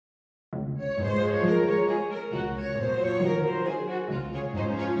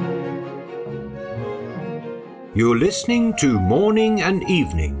You're listening to Morning and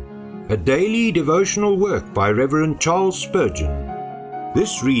Evening, a daily devotional work by Reverend Charles Spurgeon.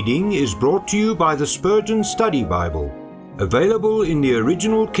 This reading is brought to you by the Spurgeon Study Bible, available in the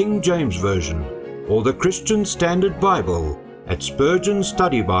original King James Version or the Christian Standard Bible at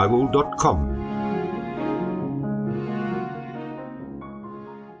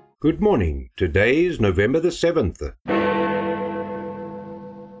spurgeonstudybible.com. Good morning. Today is November the 7th.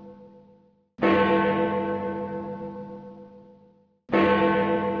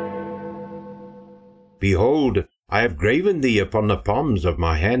 Behold, I have graven thee upon the palms of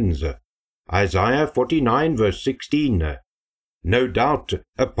my hands. Isaiah 49 verse 16. No doubt,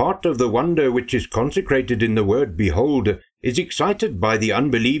 a part of the wonder which is consecrated in the word behold is excited by the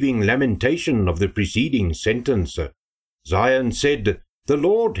unbelieving lamentation of the preceding sentence. Zion said, The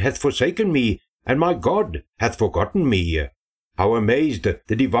Lord hath forsaken me, and my God hath forgotten me. How amazed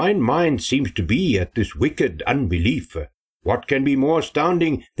the divine mind seems to be at this wicked unbelief. What can be more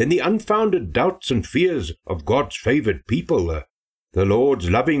astounding than the unfounded doubts and fears of God's favored people? The Lord's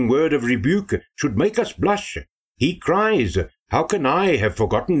loving word of rebuke should make us blush. He cries, How can I have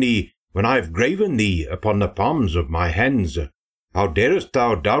forgotten thee, when I have graven thee upon the palms of my hands? How darest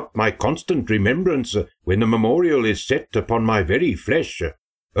thou doubt my constant remembrance, when the memorial is set upon my very flesh?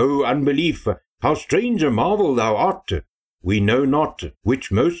 O unbelief, how strange a marvel thou art! We know not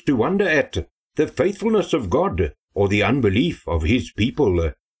which most to wonder at, the faithfulness of God, or the unbelief of his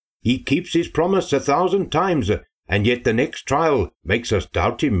people. He keeps his promise 1,000 times, and yet the next trial makes us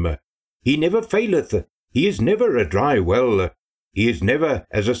doubt him. He never faileth, he is never a dry well, he is never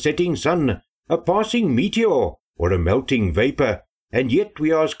as a setting sun, a passing meteor, or a melting vapour, and yet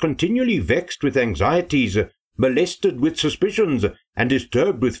we are as continually vexed with anxieties, molested with suspicions, and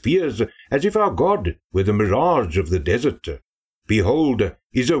disturbed with fears, as if our God were the mirage of the desert. Behold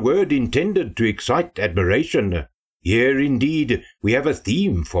is a word intended to excite admiration. Here, indeed, we have a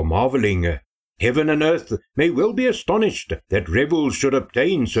theme for marvelling. Heaven and earth may well be astonished that rebels should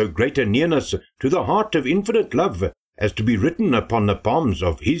obtain so great a nearness to the heart of infinite love as to be written upon the palms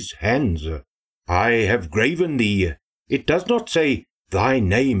of his hands. I have graven thee. It does not say, thy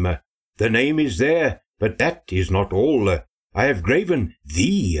name. The name is there, but that is not all. I have graven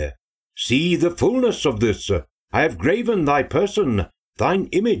thee. See the fullness of this. I have graven thy person, thine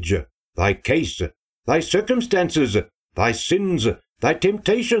image, thy case, thy circumstances, thy sins, thy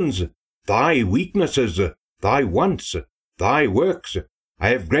temptations, thy weaknesses, thy wants, thy works. I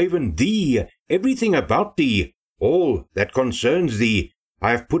have graven thee, everything about thee, all that concerns thee.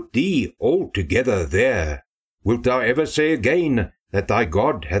 I have put thee all together there. Wilt thou ever say again that thy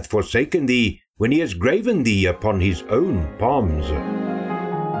God hath forsaken thee, when he has graven thee upon his own palms?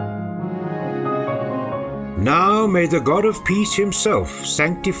 Now may the God of peace himself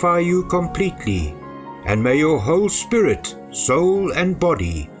sanctify you completely, and may your whole spirit, soul, and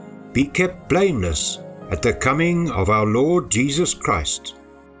body be kept blameless at the coming of our Lord Jesus Christ.